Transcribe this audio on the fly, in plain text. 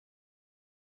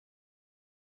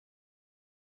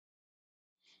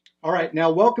All right, now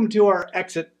welcome to our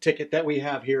exit ticket that we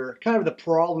have here. Kind of the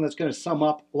problem that's going to sum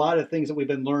up a lot of things that we've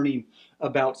been learning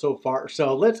about so far.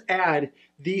 So let's add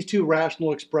these two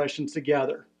rational expressions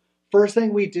together. First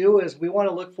thing we do is we want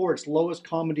to look for its lowest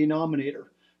common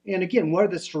denominator. And again, one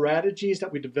of the strategies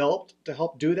that we developed to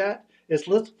help do that is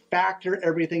let's factor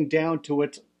everything down to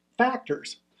its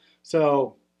factors.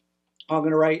 So I'm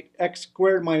going to write x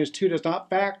squared minus 2 does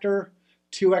not factor.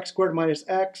 2x squared minus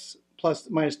x plus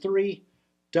minus 3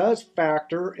 does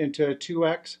factor into a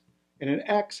 2x and an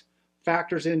x,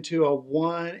 factors into a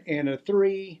 1 and a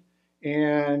 3,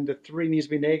 and the 3 needs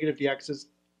to be negative, the x is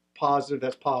positive,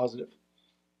 that's positive.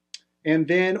 And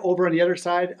then over on the other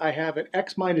side, I have an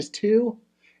x minus 2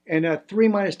 and a 3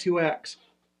 minus 2x.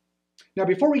 Now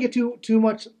before we get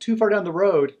too far down the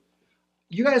road,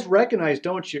 you guys recognize,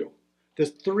 don't you, this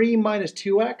 3 minus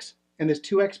 2x and this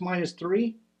 2x minus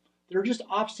 3, they're just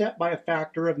offset by a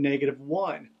factor of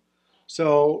 -1.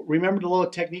 So remember the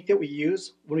little technique that we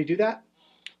use when we do that?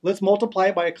 Let's multiply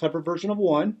it by a clever version of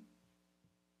 1.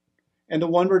 And the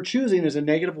one we're choosing is a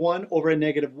 -1 over a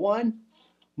 -1,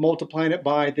 multiplying it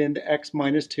by then the x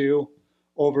minus 2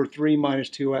 over 3 minus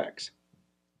 2x.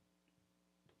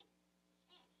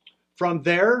 From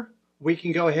there, we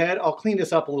can go ahead. I'll clean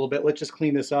this up a little bit. Let's just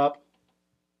clean this up.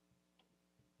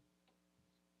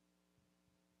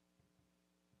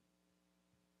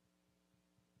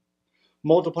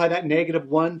 Multiply that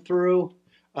 -1 through,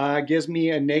 gives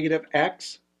me a negative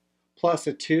x plus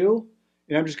a 2.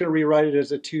 And I'm just going to rewrite it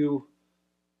as a 2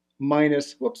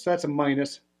 minus, whoops, that's a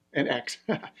minus an x.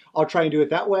 I'll try and do it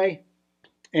that way.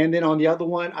 And then on the other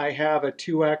one, I have a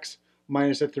 2x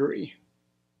minus a 3.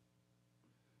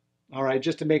 All right,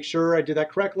 just to make sure I did that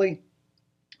correctly.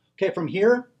 Okay, from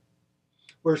here,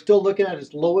 we're still looking at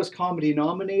its lowest common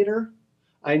denominator.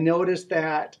 I noticed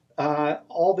that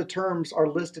all the terms are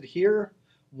listed here.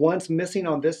 One's missing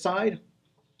on this side.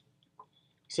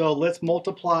 So let's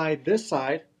multiply this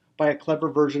side by a clever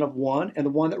version of 1. And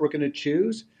the one that we're going to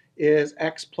choose is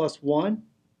x plus 1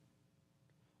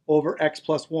 over x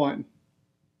plus 1.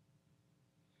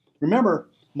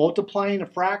 Remember, multiplying a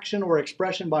fraction or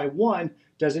expression by 1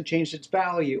 doesn't change its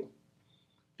value.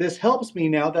 This helps me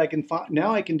now that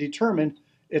I can determine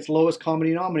its lowest common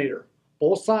denominator.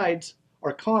 Both sides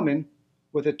are common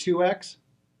with a 2x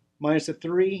minus a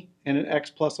 3 and an x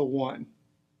plus a 1.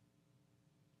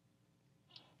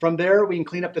 From there, we can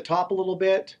clean up the top a little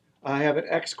bit. I have an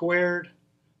x squared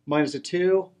minus a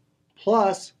 2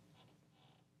 plus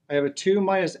I have a 2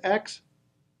 minus x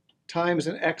times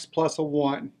an x plus a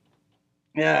 1.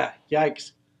 Yeah,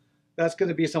 yikes. That's going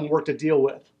to be some work to deal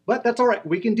with. But that's all right.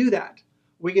 We can do that.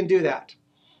 We can do that.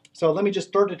 So let me just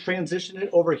start to transition it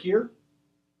over here.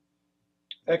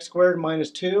 X squared minus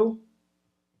 2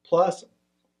 plus,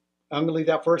 I'm going to leave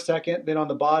that for a second. Then on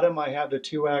the bottom, I have the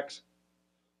 2x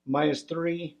minus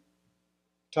 3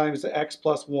 times the x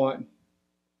plus 1.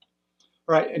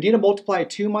 All right, I need to multiply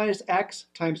 2 minus x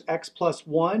times x plus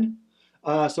 1.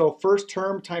 So first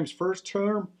term times first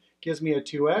term gives me a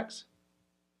 2x.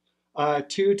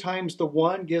 2 times the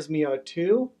 1 gives me a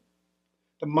 2.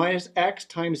 The minus x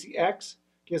times the x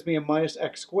gives me a minus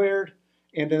x squared.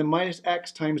 And then the minus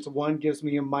x times the 1 gives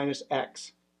me a minus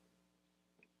x.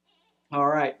 All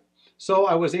right, so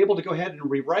I was able to go ahead and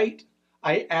rewrite.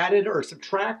 I added or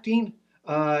subtracting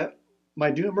my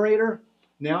numerator.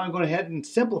 Now I'm going ahead and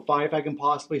simplify if I can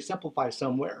possibly simplify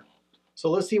somewhere. So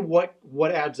let's see what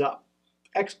adds up.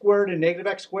 X squared and negative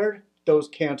x squared, those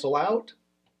cancel out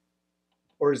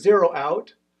or zero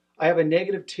out. I have a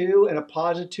 -2 and a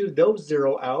 +2, those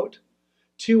zero out.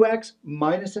 2x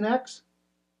minus an x,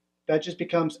 that just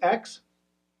becomes x.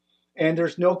 And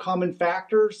there's no common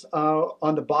factors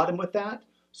on the bottom with that.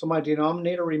 So my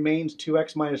denominator remains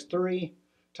 2x minus 3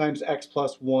 times x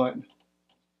plus 1.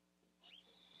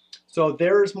 So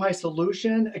there's my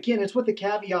solution. Again, it's with the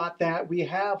caveat that we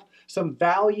have some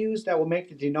values that will make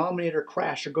the denominator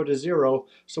crash or go to 0.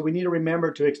 So we need to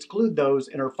remember to exclude those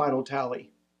in our final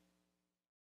tally.